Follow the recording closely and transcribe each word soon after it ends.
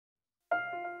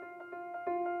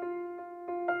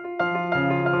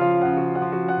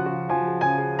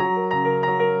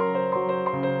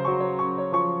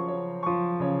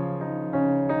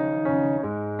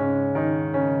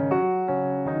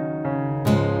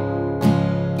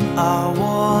I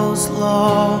was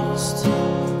lost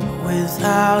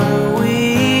without a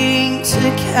wing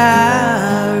to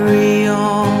carry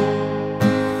on.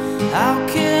 How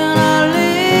can I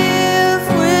live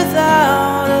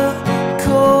without a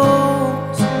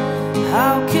cause?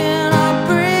 How can I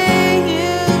bring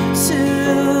you to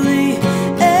the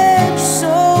edge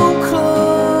so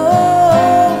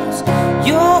close?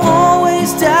 You're always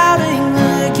doubting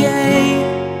the game.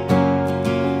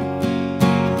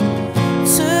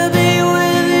 To be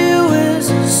with you is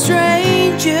the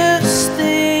strangest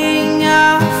thing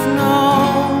I've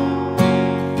known,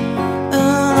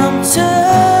 and I'm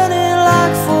turning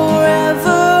like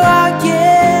forever, I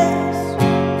guess.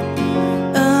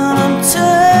 And I'm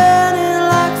turning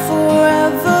like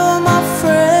forever, my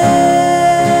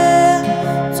friend.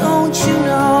 Don't you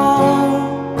know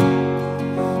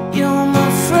you're my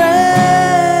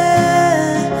friend?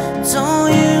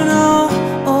 Don't you know?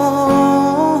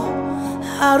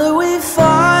 How do we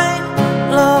find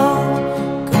love?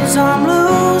 'Cause I'm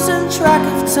losing track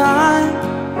of time,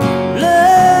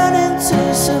 learning to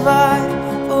survive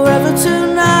forever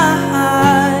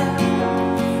tonight.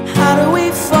 How do we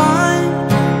find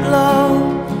love?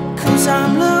 'Cause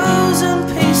I'm losing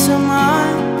peace of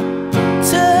mind,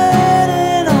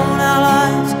 turning on our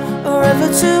lights forever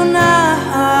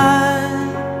tonight.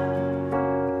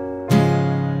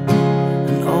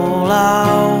 And all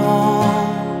I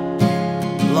want,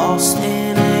 lost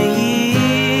in a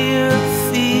year of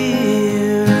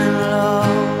fear and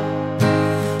love.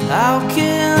 How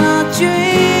can I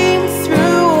dream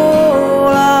through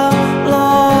all I've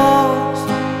lost?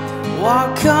 Why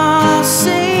can't I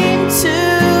seem to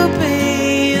be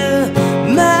the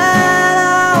man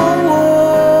I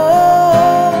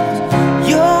was?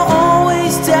 You're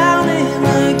always down in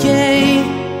the game.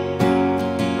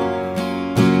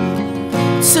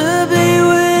 To be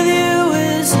with you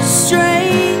is the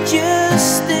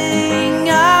strangest thing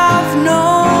I've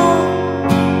known,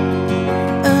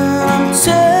 and I'm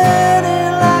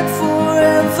turning like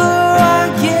forever, I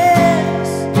guess.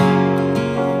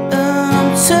 And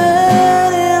I'm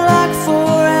turning like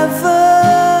forever.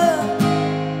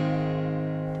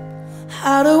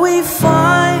 How do we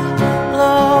find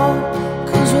love?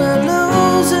 'Cause we're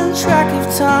losing track of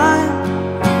time,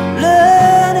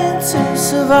 learning to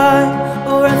survive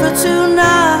forever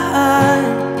tonight.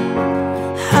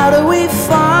 How do we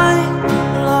find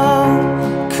love?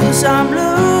 'Cause I'm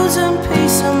losing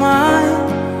peace of mind,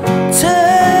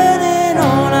 turning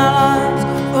on our lights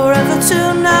forever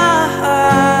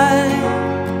tonight.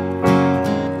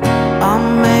 I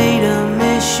made a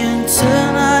mission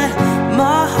tonight,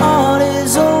 my heart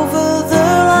is over the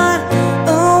line.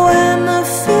 And when the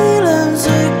feelings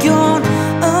are gone,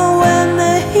 and when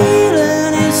the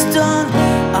healing is done,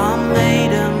 I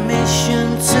made a mission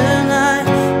tonight,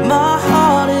 my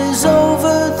heart is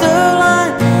over the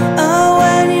line. And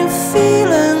when your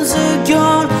feelings are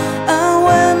gone, and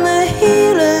when the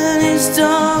healing is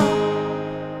done,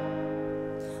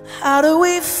 how do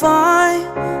we find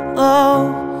love?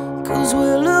 'Cause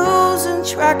we're losing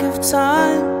track of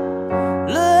time,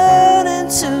 learning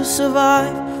to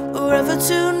survive forever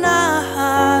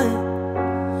tonight.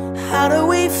 How do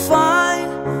we find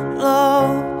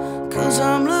love? 'Cause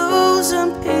I'm losing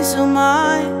peace of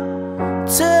mind,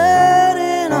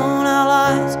 turning on our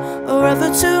lights forever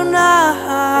tonight.